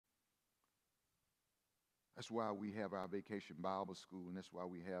That's why we have our vacation Bible school, and that's why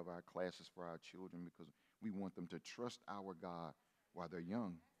we have our classes for our children, because we want them to trust our God while they're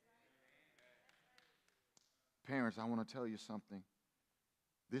young. Parents, I want to tell you something.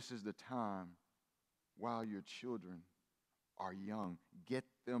 This is the time while your children are young. Get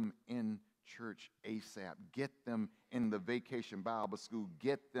them in church ASAP. Get them in the vacation Bible school.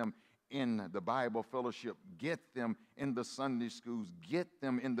 Get them in the Bible fellowship. Get them in the Sunday schools. Get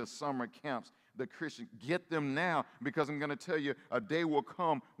them in the summer camps, the Christian. Get them now, because I'm going to tell you, a day will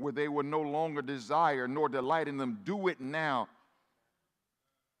come where they will no longer desire nor delight in them. Do it now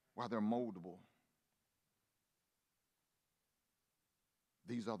while they're moldable.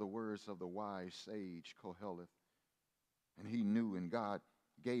 These are the words of the wise sage Koheleth. And he knew, and God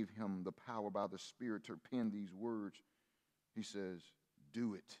gave him the power by the Spirit to pen these words. He says,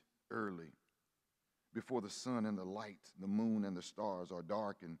 do it early, before the sun and the light, the moon and the stars are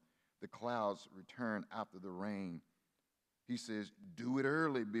darkened, the clouds return after the rain. He says, do it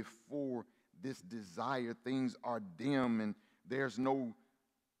early before this desire, things are dim and there's no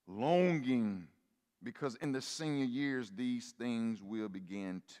longing, because in the senior years, these things will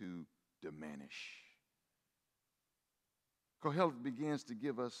begin to diminish. Koheleth begins to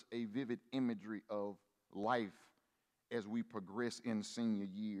give us a vivid imagery of life as we progress in senior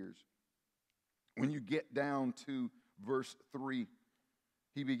years. When you get down to verse 3,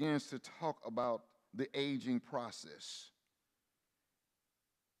 he begins to talk about the aging process.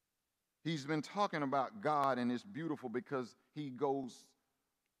 He's been talking about God, and it's beautiful because he goes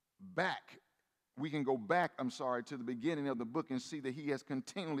back. We can go back, to the beginning of the book and see that he has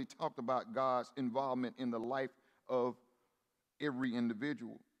continually talked about God's involvement in the life of every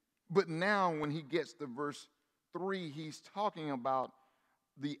individual. But now when he gets to verse 3, he's talking about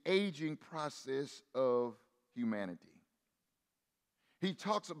the aging process of humanity. He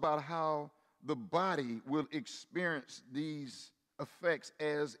talks about how the body will experience these effects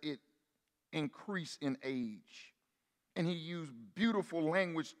as it increase in age. And he used beautiful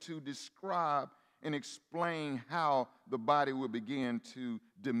language to describe and explain how the body will begin to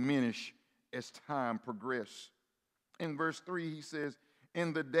diminish as time progresses. In verse 3, he says,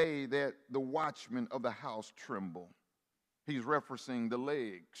 in the day that the watchmen of the house tremble. He's referencing the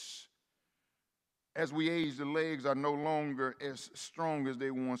legs. As we age, the legs are no longer as strong as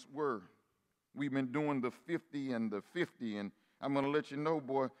they once were. We've been doing the 50 and the 50, and I'm going to let you know,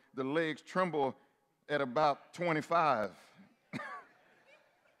 boy, the legs tremble at about 25.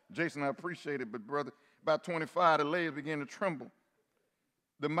 Jason, I appreciate it, but brother, about 25, the legs begin to tremble.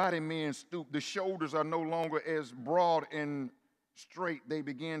 The mighty men stoop. The shoulders are no longer as broad and straight. They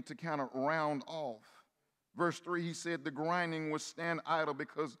begin to kind of round off. Verse 3, he said, the grinding will stand idle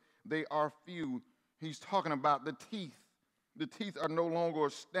because they are few. He's talking about the teeth. The teeth are no longer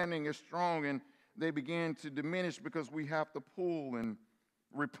standing as strong, and they begin to diminish because we have to pull and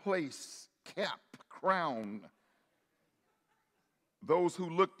replace, cap, crown. Those who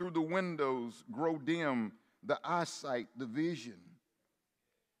look through the windows grow dim, the eyesight, the vision.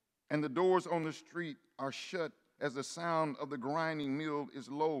 And the doors on the street are shut as the sound of the grinding mill is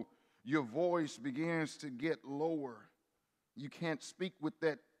low. Your voice begins to get lower. You can't speak with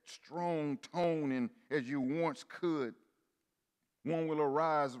that strong tone and as you once could. One will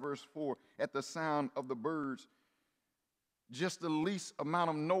arise, verse 4, at the sound of the birds. Just the least amount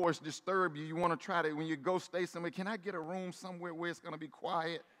of noise disturb you. You want to try to, when you go stay somewhere, can I get a room somewhere where it's going to be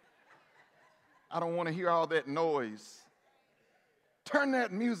quiet? I don't want to hear all that noise. Turn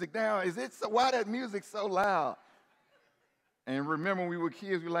that music down. Why that music so loud? And remember, when we were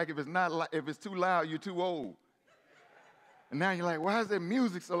kids, we were like, if it's too loud, you're too old. And now you're like, why is that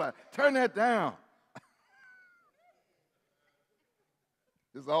music so loud? Turn that down.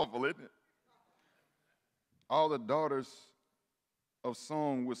 It's awful, isn't it? All the daughters of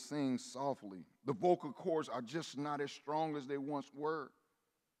song will sing softly. The vocal cords are just not as strong as they once were.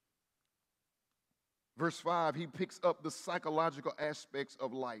 Verse 5, he picks up the psychological aspects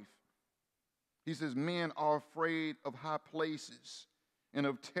of life. He says, men are afraid of high places and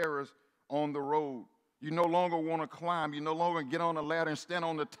of terrors on the road. You no longer want to climb. You no longer get on a ladder and stand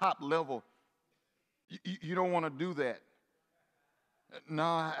on the top level. You don't want to do that. No,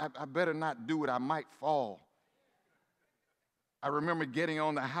 I better not do it. I might fall. I remember getting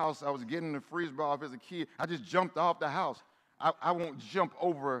on the house. I was getting the frisbee off as a kid. I just jumped off the house. I won't jump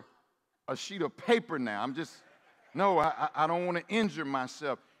over a sheet of paper now. I don't want to injure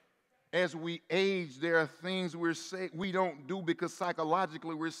myself. As we age, there are things we don't do because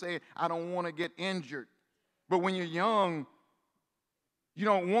psychologically we're saying, I don't want to get injured. But when you're young, you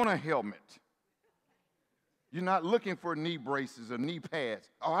don't want a helmet. You're not looking for knee braces or knee pads.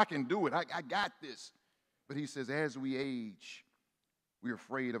 Oh, I can do it. I got this. But he says, as we age, we're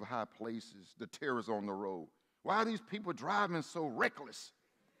afraid of high places, the terrors on the road. Why are these people driving so reckless?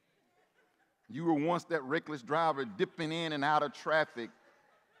 You were once that reckless driver dipping in and out of traffic,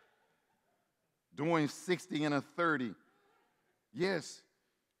 doing 60 and a 30. Yes,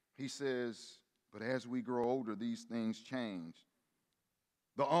 he says, but as we grow older, these things change.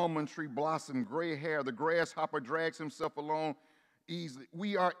 The almond tree blossom, gray hair, the grasshopper drags himself along easily.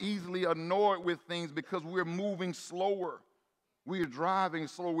 We are easily annoyed with things because we're moving slower. We are driving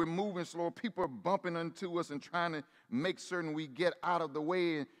slow. We're moving slow. People are bumping into us and trying to make certain we get out of the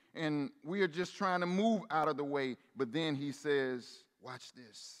way, and we are just trying to move out of the way. But then he says, watch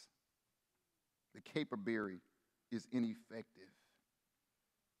this. The caperberry is ineffective.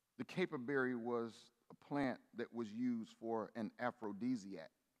 The caperberry was a plant that was used for an aphrodisiac.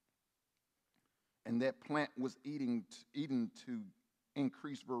 And that plant was eaten to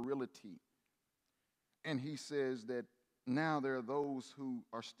increase virility. And he says that now there are those who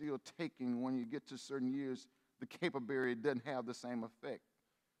are still taking, when you get to certain years, the caperberry doesn't have the same effect.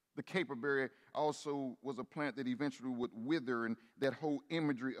 The caperberry also was a plant that eventually would wither, and that whole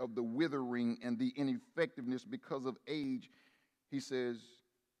imagery of the withering and the ineffectiveness because of age, he says,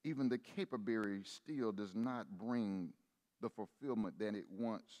 even the caperberry still does not bring the fulfillment that it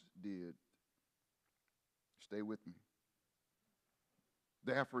once did. Stay with me.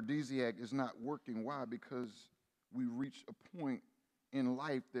 The aphrodisiac is not working. Why? Because we reach a point in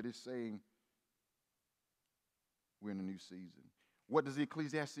life that is saying we're in a new season. What does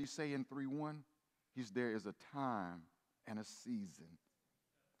Ecclesiastes say in 3:1? There is a time and a season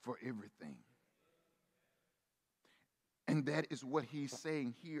for everything. And that is what he's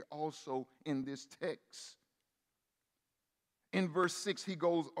saying here also in this text. In verse 6, he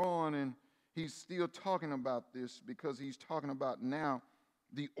goes on and he's still talking about this because he's talking about now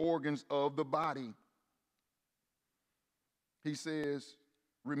the organs of the body. He says,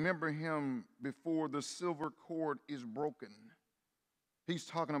 remember him before the silver cord is broken. He's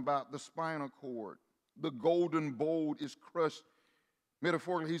talking about the spinal cord. The golden bowl is crushed.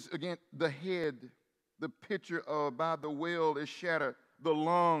 Metaphorically, he's again the head. The picture by the well is shattered. The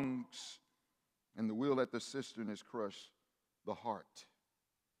lungs and the wheel at the cistern is crushed. The heart.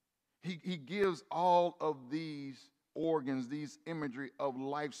 He gives all of these organs, these imagery of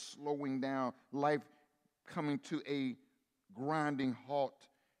life slowing down, life coming to a grinding halt.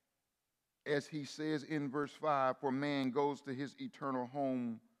 As he says in verse 5, for man goes to his eternal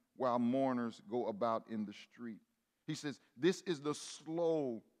home while mourners go about in the street. He says, this is the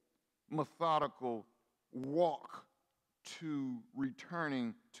slow, methodical walk to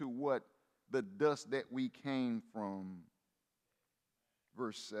returning to what the dust that we came from.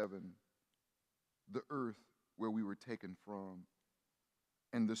 Verse 7, the earth where we were taken from,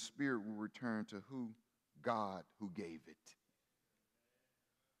 and the spirit will return to who? God who gave it.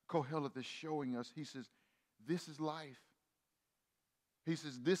 Kohelet is showing us, he says, this is life. He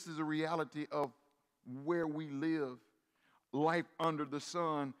says, this is a reality of where we live, life under the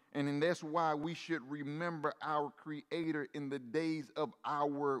sun, and that's why we should remember our Creator in the days of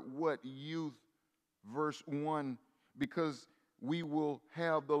our youth, verse 1, because we will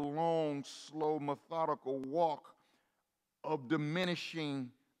have the long, slow, methodical walk of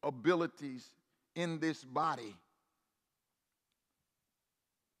diminishing abilities in this body.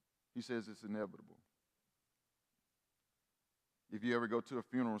 He says it's inevitable. If you ever go to a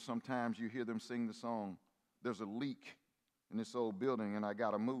funeral, sometimes you hear them sing the song, there's a leak in this old building and I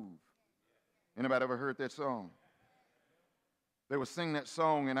gotta move. Anybody ever heard that song? They would sing that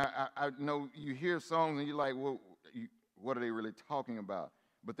song, and I know you hear songs and you're like, well, what are they really talking about?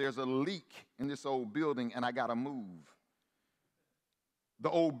 But there's a leak in this old building and I gotta move. The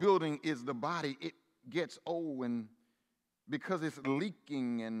old building is the body. It gets old, and because it's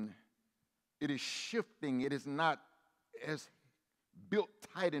leaking and it is shifting, it is not as built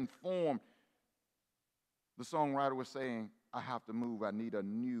tight and formed. The songwriter was saying, I have to move. I need a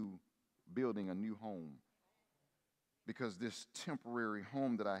new building, a new home, because this temporary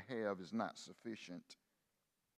home that I have is not sufficient.